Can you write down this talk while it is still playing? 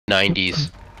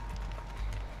90s.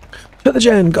 To the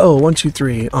gen, go! 1, 2,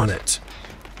 3, on it.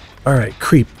 Alright,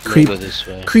 creep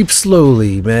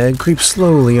slowly, Meg. Creep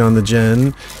slowly on the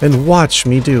gen, and watch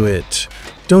me do it.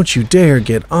 Don't you dare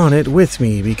get on it with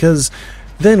me, because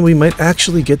then we might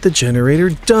actually get the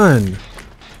generator done.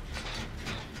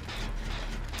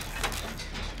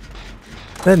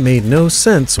 That made no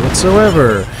sense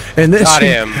whatsoever. And then Got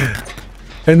him.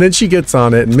 And then she gets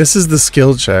on it and misses the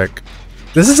skill check.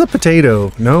 This is a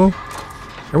potato, no?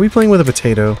 Are we playing with a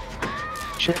potato?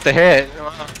 Shoot the hit.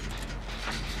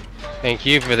 Thank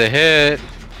you for the hit.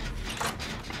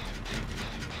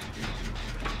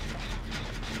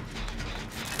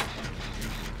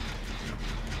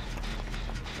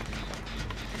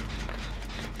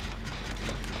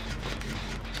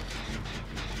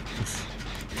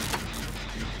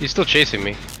 He's still chasing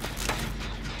me.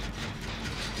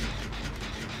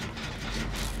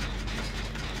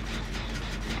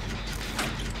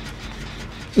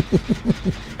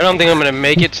 I don't think I'm gonna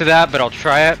make it to that, but I'll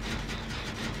try it.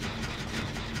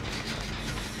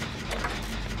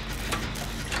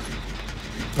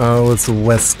 Oh, it's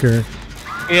Wesker.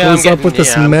 Yeah, What's up with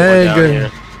this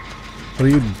Meg? What are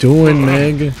you doing,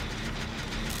 Meg?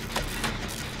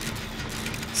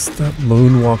 Stop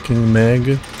moonwalking,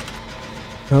 Meg.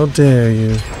 How dare you?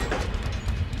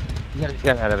 You gotta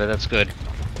get out of it, that's good.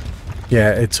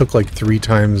 Yeah, it took like 3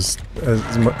 times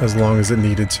as long as it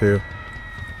needed to.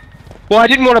 Well, I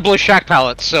didn't want to blow shack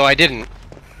pallets, so I didn't.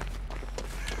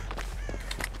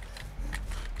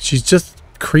 She's just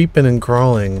creeping and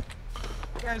crawling.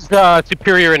 That's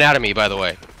superior anatomy, by the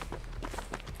way.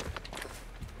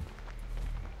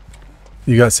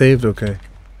 You got saved? Okay.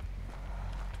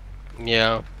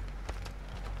 Yeah.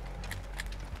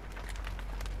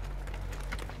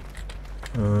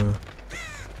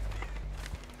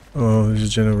 Oh, there's a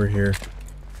gen over here.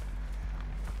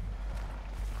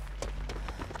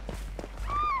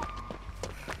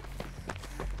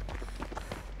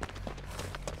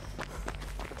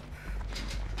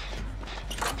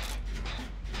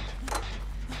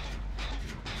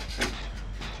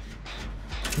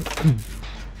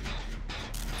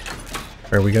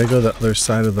 Alright, we gotta go to the other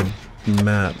side of the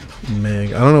map,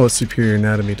 Meg. I don't know what superior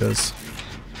anatomy does.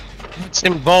 Let's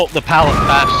involt the pallet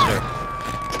faster.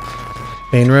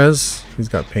 Pain res? He's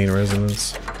got pain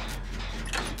resonance.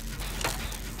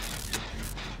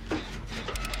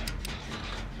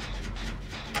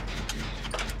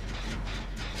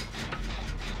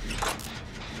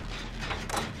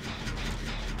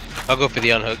 I'll go for the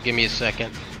unhook. Give me a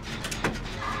second.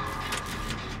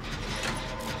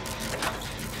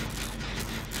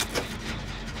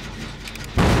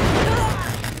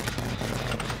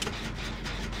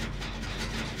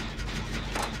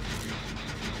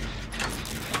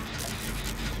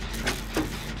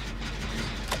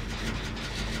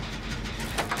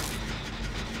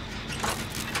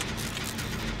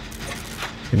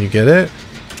 Can you get it?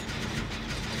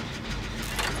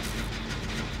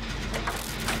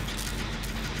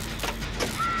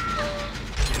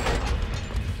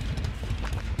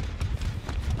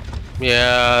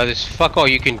 Yeah, there's fuck all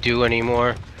you can do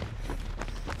anymore.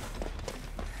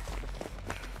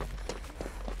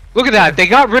 Look at that, they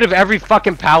got rid of every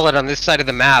fucking pallet on this side of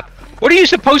the map. What are you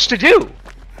supposed to do?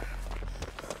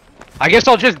 I guess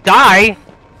I'll just die.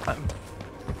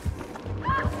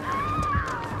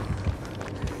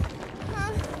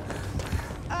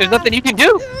 There's nothing you can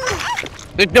do.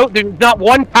 There's not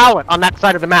one pallet on that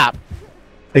side of the map.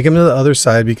 Take him to the other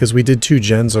side because we did 2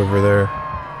 gens over there.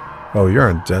 Oh, you're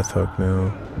on death hook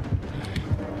now.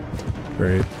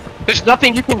 Great. There's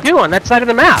nothing you can do on that side of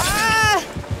the map.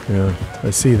 Yeah, I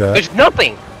see that. There's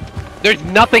nothing. There's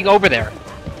nothing over there.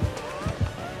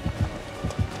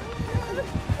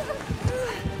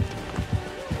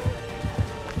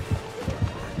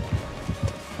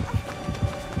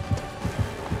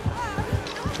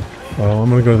 Oh,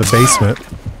 I'm gonna go to the basement.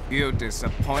 You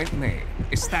disappoint me.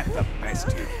 Is that the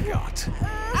best you've got?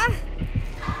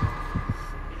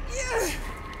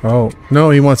 Oh, no,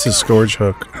 he wants his scourge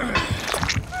hook.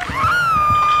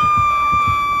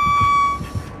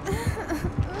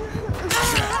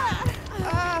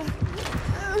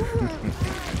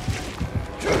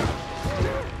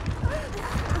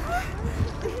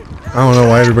 I don't know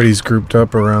why everybody's grouped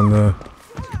up around the...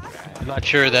 I'm not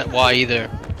sure that why either.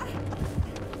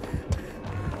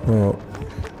 Well,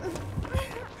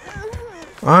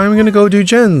 I'm gonna go do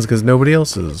gens because nobody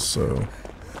else is, so...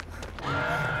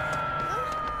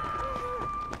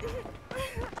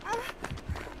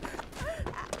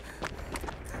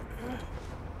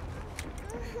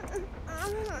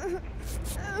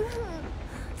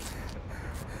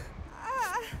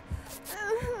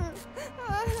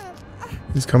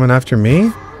 He's coming after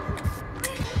me?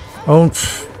 Oh,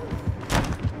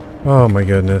 oh my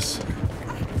goodness.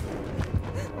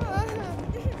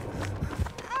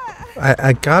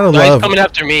 I gotta love... He's coming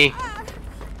after me.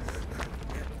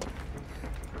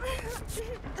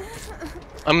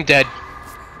 I'm dead.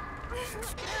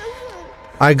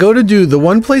 I go to do... The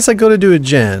one place I go to do a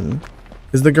gen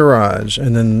is the garage,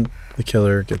 and then the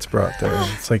killer gets brought there.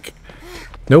 It's like...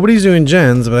 Nobody's doing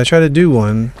gens, but I try to do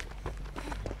one.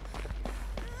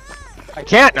 I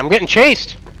can't. I'm getting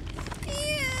chased.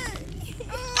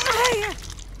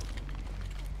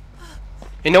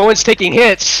 And no one's taking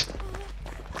hits.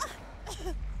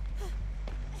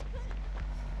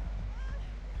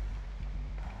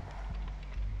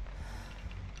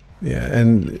 Yeah,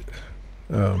 and...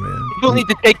 Oh, man. People need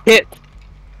to take hits.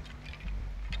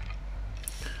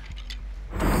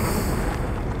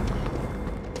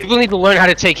 People need to learn how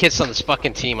to take hits on this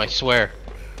fucking team, I swear.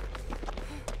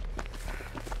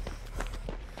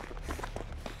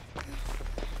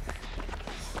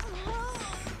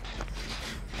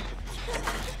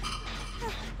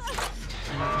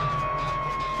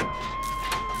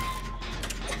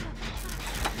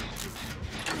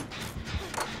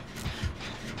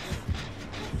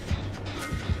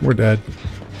 We're dead.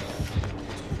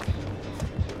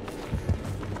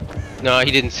 No,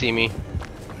 he didn't see me.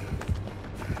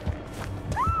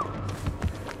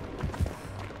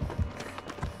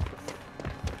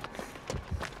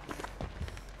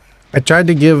 I tried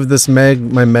to give this Meg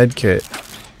my med kit.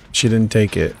 She didn't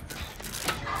take it.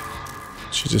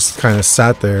 She just kind of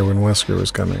sat there when Wesker was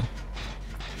coming.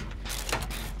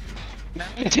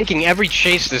 I've been taking every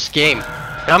chase this game.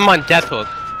 And I'm on death hook.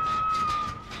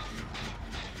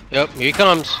 Yep, here he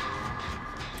comes.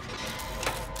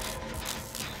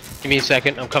 Give me a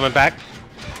second, I'm coming back.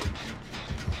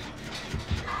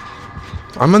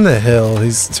 I'm on the hill.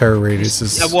 His terror radius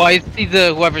is... Yeah, well, I see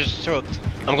the whoever's hooked.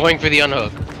 I'm going for the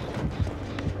unhook.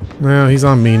 No, he's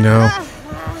on me now.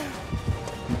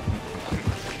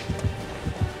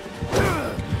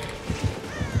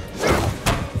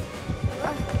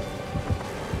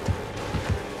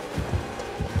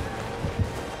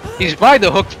 He's by the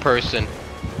hooked person.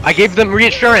 I gave them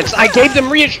reassurance. I gave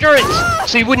them reassurance,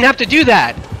 so you wouldn't have to do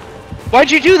that.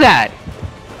 Why'd you do that?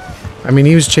 I mean,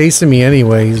 he was chasing me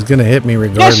anyway. He's gonna hit me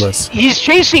regardless. Yes, he's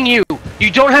chasing you.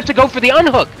 You don't have to go for the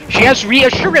unhook. She has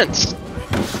reassurance.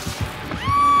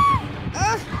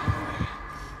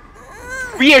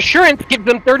 Reassurance gives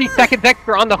them 30 seconds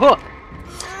extra on the hook.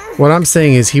 What I'm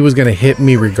saying is he was gonna hit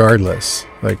me regardless.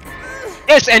 Like...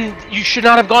 Yes, and you should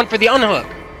not have gone for the unhook.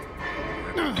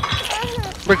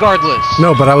 Regardless.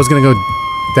 No, but I was gonna go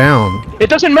down. It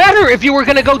doesn't matter if you were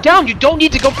gonna go down. You don't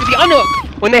need to go for the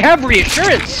unhook when they have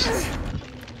reassurance.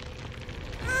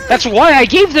 That's why I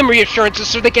gave them reassurances,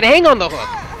 so they can hang on the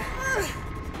hook.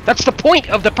 That's the point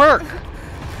of the perk.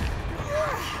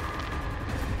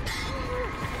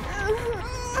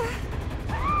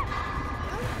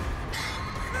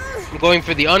 I'm going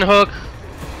for the unhook.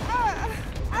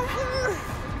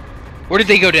 Where did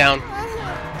they go down?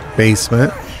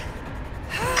 Basement.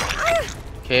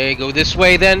 Okay, go this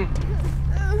way then.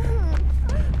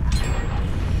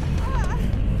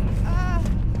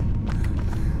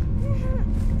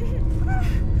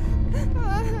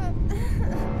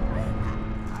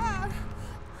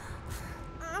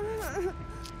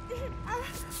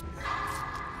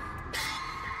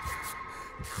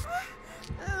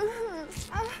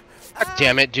 God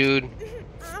damn it, dude.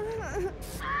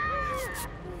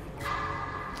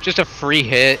 Just a free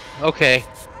hit. Okay.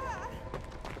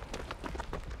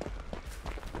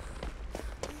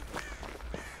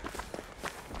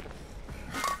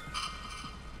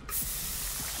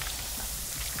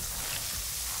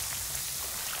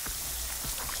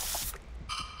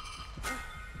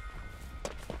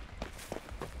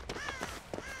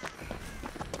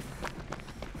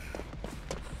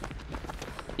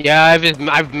 Yeah, I've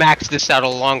maxed this out a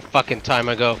long fucking time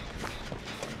ago.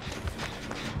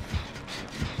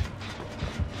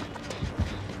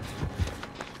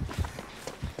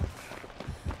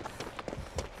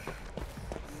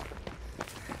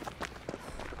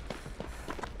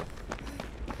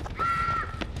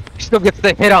 Still gets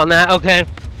the hit on that, okay.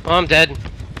 Oh, I'm dead.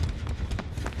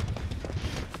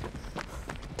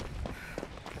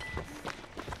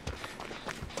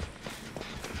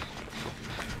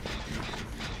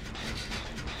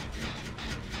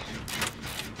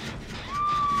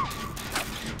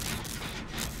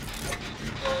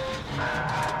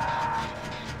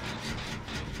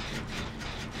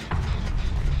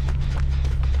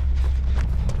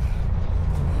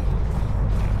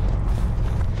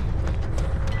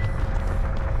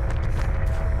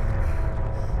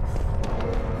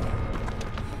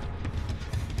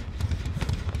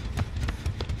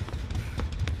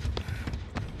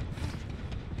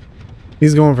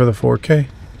 He's going for the 4K.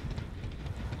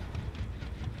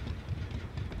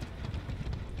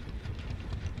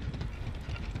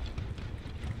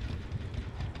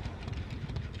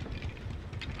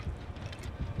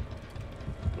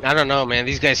 I don't know, man.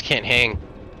 These guys can't hang.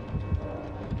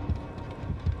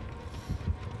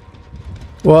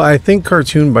 Well, I think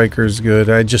Cartoon Biker's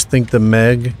good. I just think the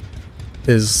Meg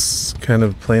is kind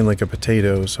of playing like a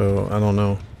potato, so I don't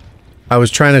know. I was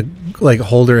trying to like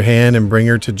hold her hand and bring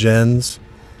her to Jen's,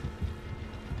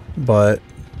 but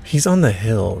he's on the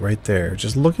hill right there,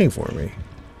 just looking for me.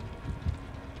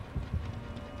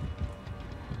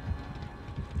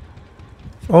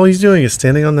 All he's doing is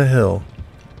standing on the hill.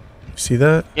 You see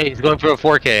that? Yeah, he's going for a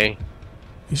 4K.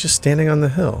 He's just standing on the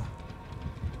hill.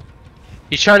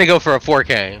 He's trying to go for a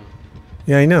 4K.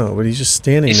 Yeah, I know, but he's just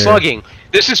standing there. He's slugging.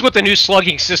 This is what the new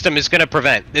slugging system is going to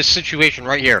prevent. This situation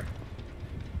right here.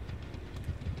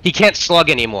 He can't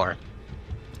slug anymore.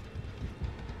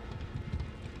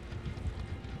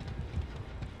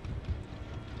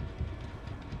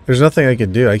 There's nothing I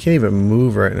could do. I can't even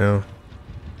move right now.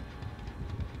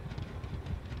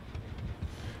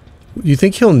 You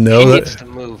think he'll know He that needs to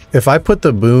move. if I put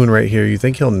the boon right here, you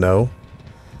think he'll know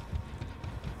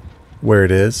where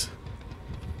it is?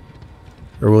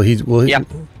 Or will he Yep.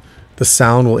 The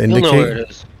sound will indicate? He'll know where it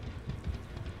is.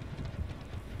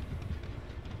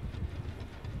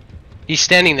 He's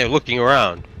standing there looking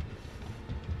around.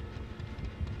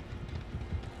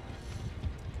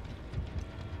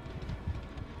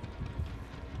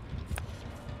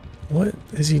 What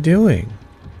is he doing?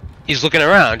 He's looking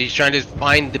around. He's trying to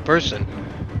find the person.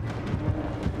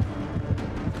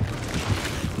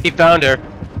 He found her.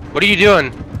 What are you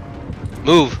doing?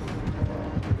 Move.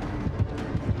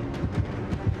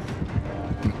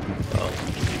 Oh.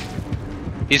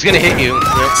 He's gonna hit you. Yep.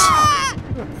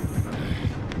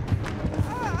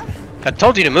 I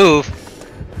told you to move.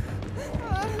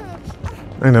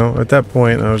 I know. At that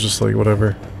point, I was just like,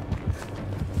 whatever.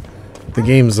 The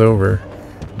game's over.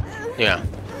 Yeah.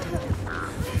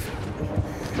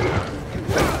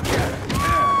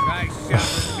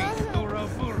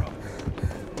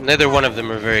 Neither one of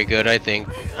them are very good, I think.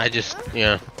 I just,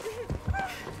 yeah.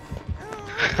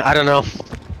 I don't know.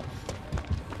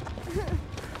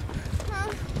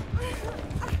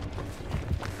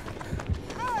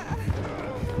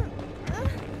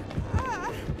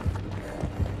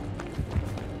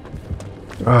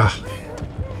 Ah.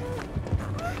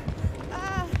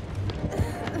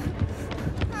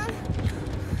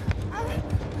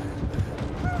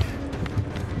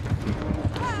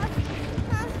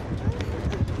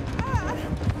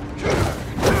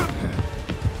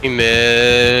 He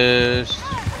missed.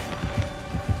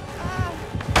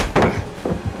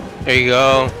 There you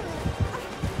go.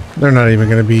 They're not even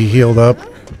going to be healed up.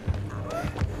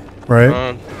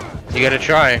 Right? You gotta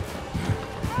try.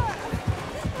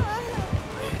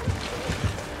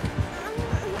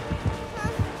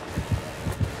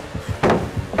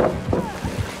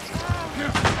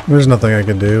 There's nothing I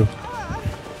can do.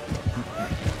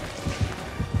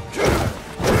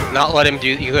 Not let him do.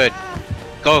 You could.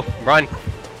 Go, run.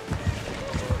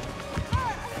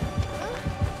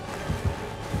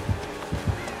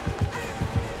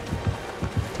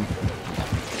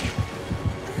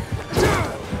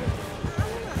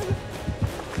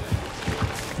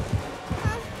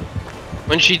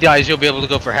 When she dies, you'll be able to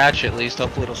go for hatch at least.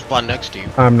 Hopefully it'll spawn next to you.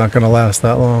 I'm not going to last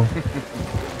that long.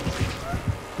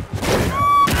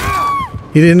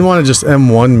 He didn't want to just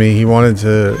M1 me. He wanted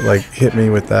to, like, hit me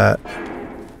with that.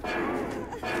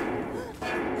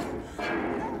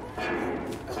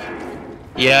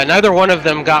 Yeah, neither one of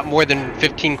them got more than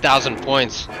 15,000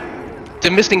 points. The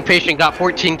missing patient got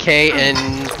 14K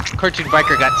and Cartoon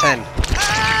Biker got 10.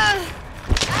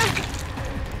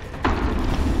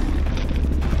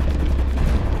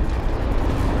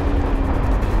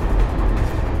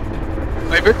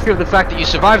 By virtue of the fact that you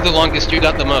survived the longest, you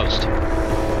got the most.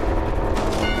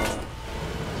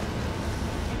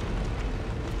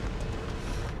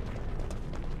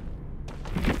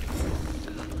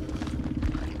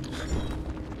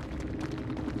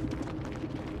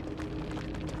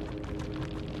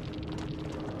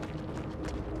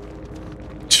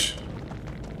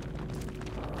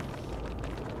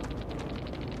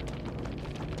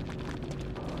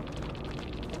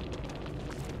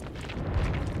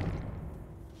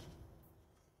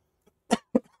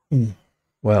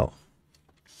 Well,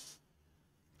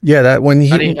 yeah, that when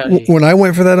when I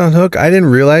went for that on hook, I didn't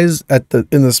realize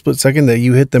in the split second that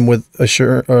you hit them with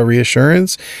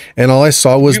reassurance, and all I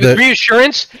saw was that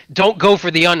reassurance. Don't go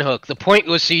for the unhook. The point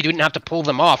was so you didn't have to pull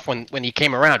them off when you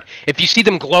came around. If you see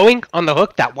them glowing on the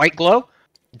hook, that white glow,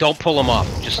 Don't pull them off.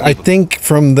 Just I think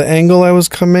from the angle I was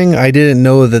coming, I didn't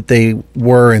know that they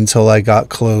were until I got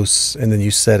close, and then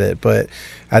you said it. But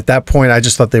at that point, I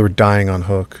just thought they were dying on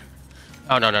hook.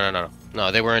 Oh no!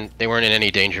 They weren't in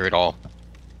any danger at all.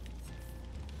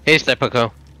 Hey,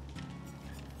 Stepico.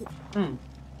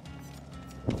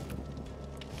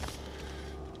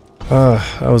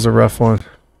 That was a rough one.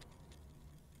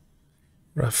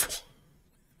 Rough.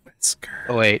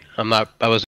 Oh wait, I was